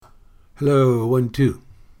Hello, 1, 2.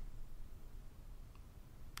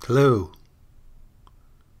 Hello,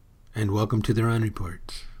 and welcome to the Ron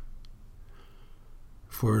Report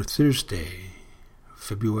for Thursday,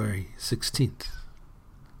 February 16th.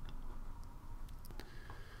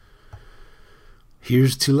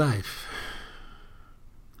 Here's to life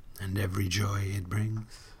and every joy it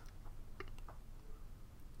brings.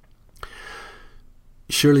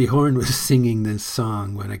 Shirley Horn was singing this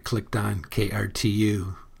song when I clicked on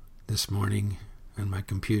KRTU this morning on my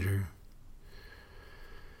computer,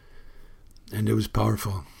 and it was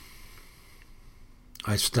powerful.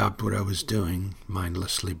 I stopped what I was doing,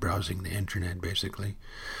 mindlessly browsing the internet basically,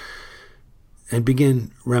 and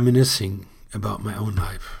began reminiscing about my own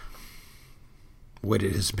life, what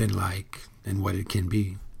it has been like and what it can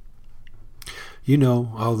be. You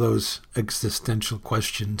know, all those existential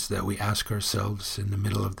questions that we ask ourselves in the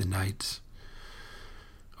middle of the night,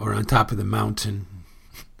 or on top of the mountain,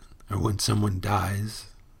 or when someone dies,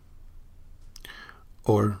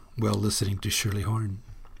 or while listening to Shirley Horn.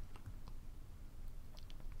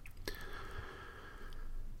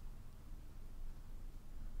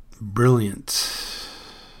 Brilliant.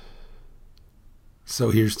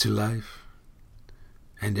 So here's to life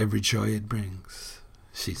and every joy it brings,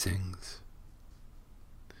 she sings.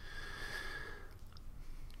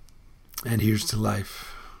 And here's to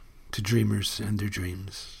life, to dreamers and their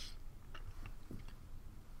dreams.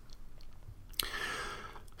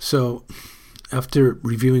 So, after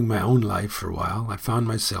reviewing my own life for a while, I found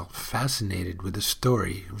myself fascinated with the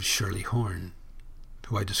story of Shirley Horn,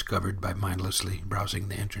 who I discovered by mindlessly browsing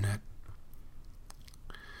the internet.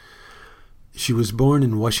 She was born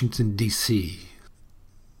in Washington, D.C.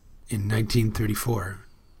 in 1934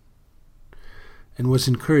 and was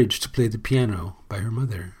encouraged to play the piano by her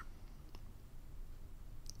mother.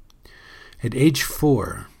 At age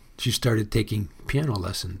 4, she started taking piano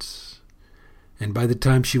lessons, and by the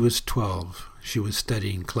time she was 12, she was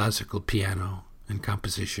studying classical piano and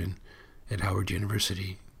composition at Howard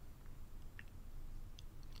University.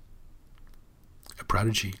 A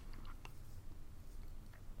prodigy.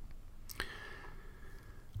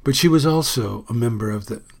 But she was also a member of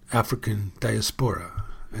the African diaspora,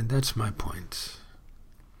 and that's my point.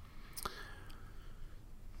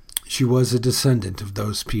 She was a descendant of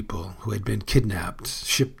those people who had been kidnapped,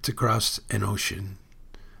 shipped across an ocean,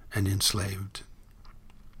 and enslaved.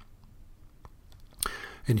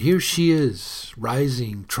 And here she is,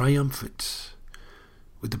 rising triumphant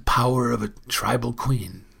with the power of a tribal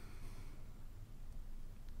queen.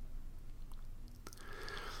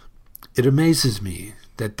 It amazes me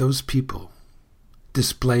that those people,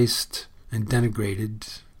 displaced and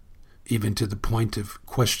denigrated, even to the point of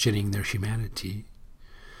questioning their humanity,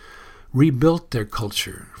 rebuilt their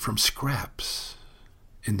culture from scraps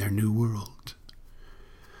in their new world,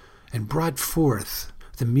 and brought forth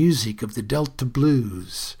the music of the Delta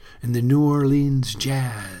blues and the New Orleans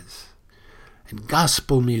jazz and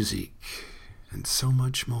gospel music and so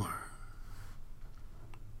much more.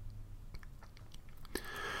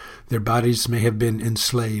 Their bodies may have been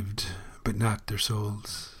enslaved, but not their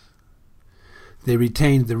souls. They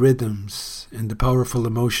retained the rhythms and the powerful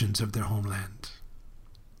emotions of their homeland.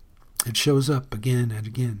 It shows up again and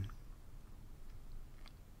again.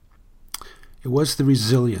 It was the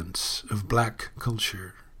resilience of black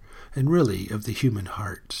culture, and really of the human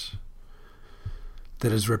heart,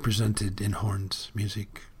 that is represented in Horn's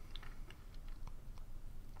music.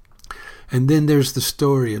 And then there's the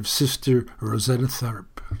story of Sister Rosetta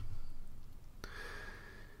Tharpe.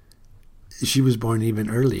 She was born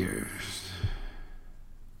even earlier.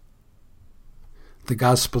 The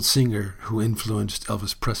gospel singer who influenced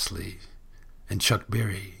Elvis Presley and Chuck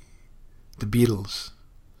Berry, the Beatles,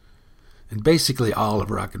 and basically all of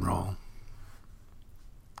rock and roll.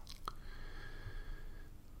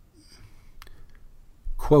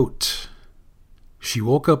 Quote, "She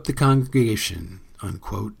woke up the congregation,"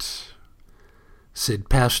 unquote, said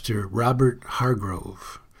Pastor Robert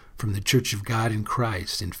Hargrove from the Church of God in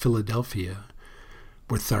Christ in Philadelphia,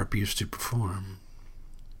 where Tharpe used to perform.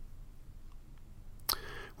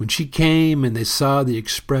 When she came and they saw the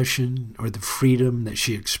expression or the freedom that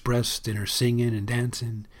she expressed in her singing and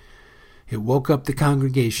dancing, it woke up the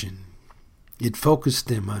congregation. It focused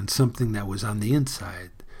them on something that was on the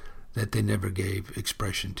inside that they never gave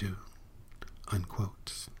expression to,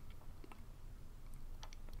 unquote.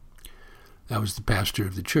 That was the pastor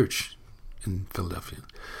of the church in Philadelphia.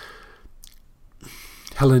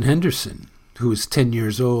 Helen Henderson, who was 10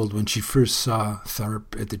 years old when she first saw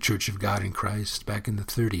Tharpe at the Church of God in Christ back in the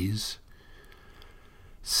 30s,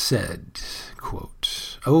 said,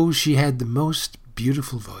 quote, "Oh, she had the most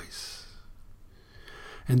beautiful voice.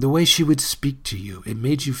 And the way she would speak to you, it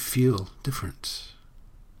made you feel different.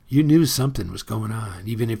 You knew something was going on,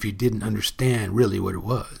 even if you didn't understand really what it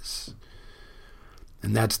was.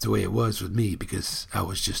 And that's the way it was with me, because I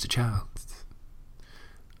was just a child.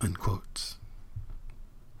 Unquote.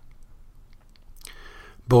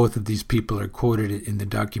 Both of these people are quoted in the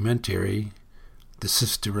documentary, The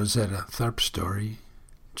Sister Rosetta Tharpe Story.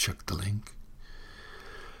 Check the link.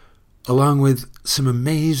 Along with some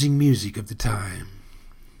amazing music of the time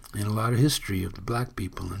and a lot of history of the black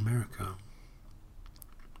people in America.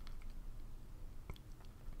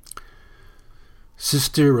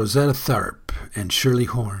 Sister Rosetta Tharpe and Shirley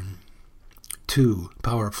Horn, two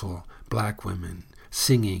powerful black women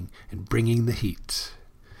singing and bringing the heat,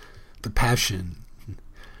 the passion,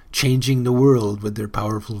 changing the world with their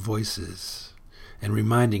powerful voices, and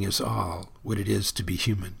reminding us all what it is to be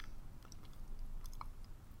human.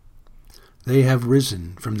 They have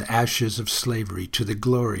risen from the ashes of slavery to the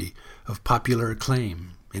glory of popular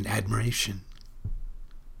acclaim and admiration.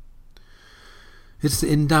 It's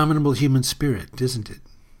the indomitable human spirit, isn't it?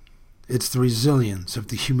 It's the resilience of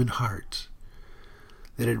the human heart,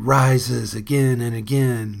 that it rises again and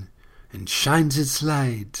again and shines its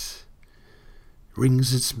light,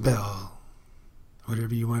 rings its bell,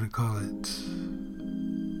 whatever you want to call it.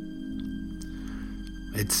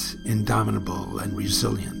 It's indomitable and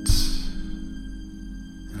resilient.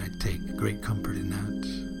 And I take great comfort in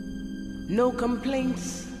that. No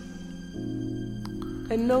complaints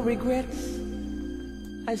and no regrets.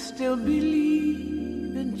 I still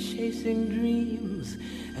believe in chasing dreams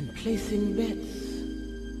and placing bets.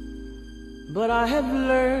 But I have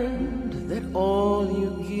learned that all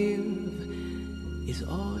you give is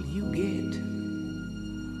all you get.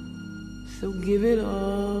 So give it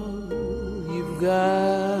all you've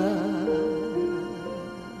got.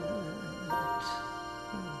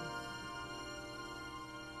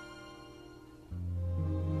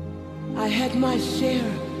 I had my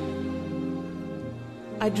share.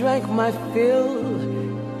 I drank my fill.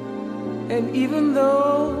 And even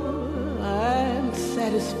though I'm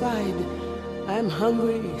satisfied, I'm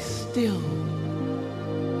hungry still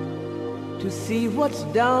to see what's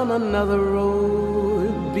down another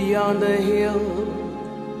road beyond the hill,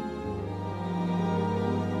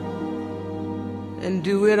 and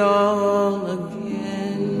do it all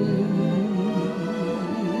again.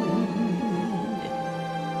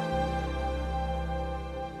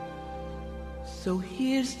 So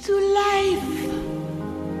here's to life.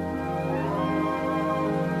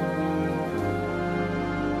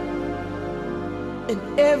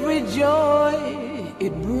 And every joy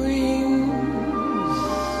it brings.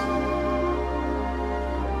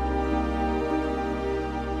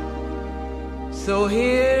 So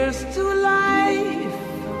here's to life.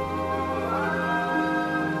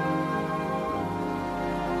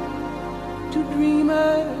 To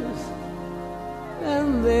dreamers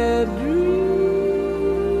and their dreams.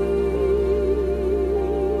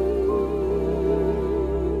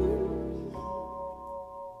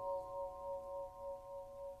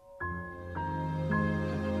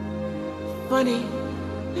 Funny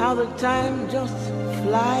how the time just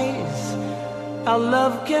flies. How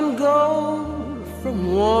love can go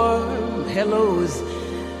from warm hellos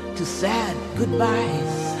to sad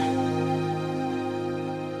goodbyes,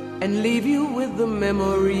 and leave you with the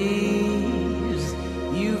memories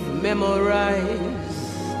you've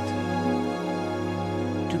memorized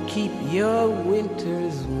to keep your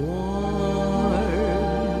winters warm.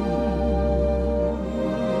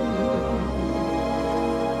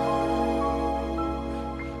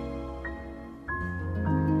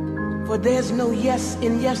 For there's no yes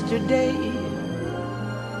in yesterday,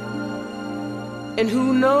 and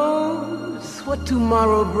who knows what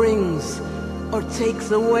tomorrow brings or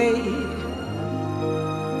takes away.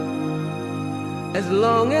 As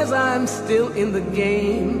long as I'm still in the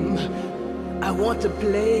game, I want to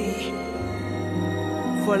play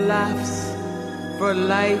for laughs, for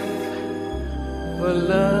life, for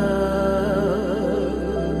love.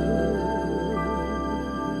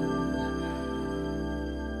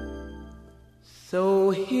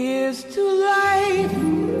 So here's to life.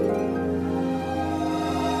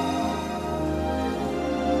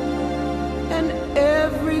 And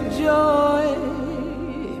every joy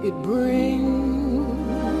it brings.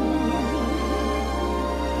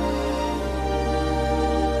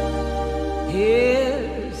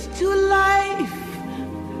 Here's to life.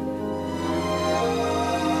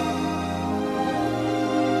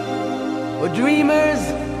 For dreamers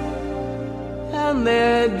and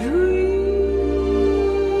their dreams.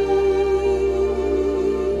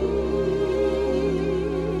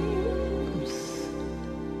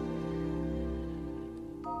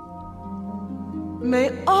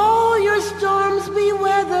 May all your storms be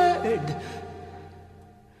weathered,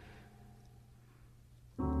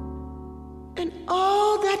 and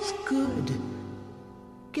all that's good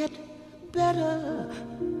get better.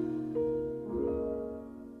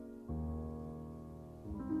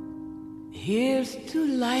 Here's to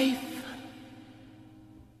life.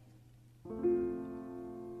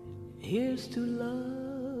 Here's to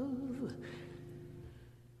love.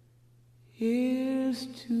 Here's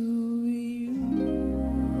to you.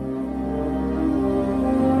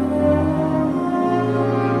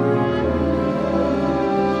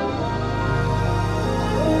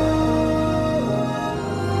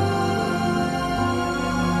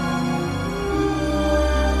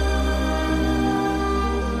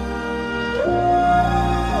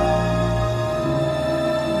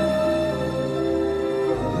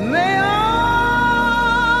 May all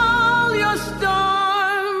your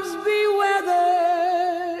storms be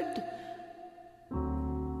weathered,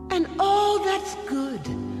 and all that's good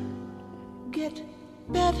get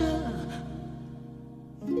better.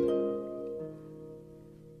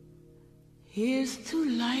 Here's to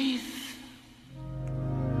life.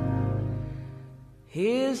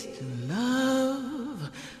 Here's to love.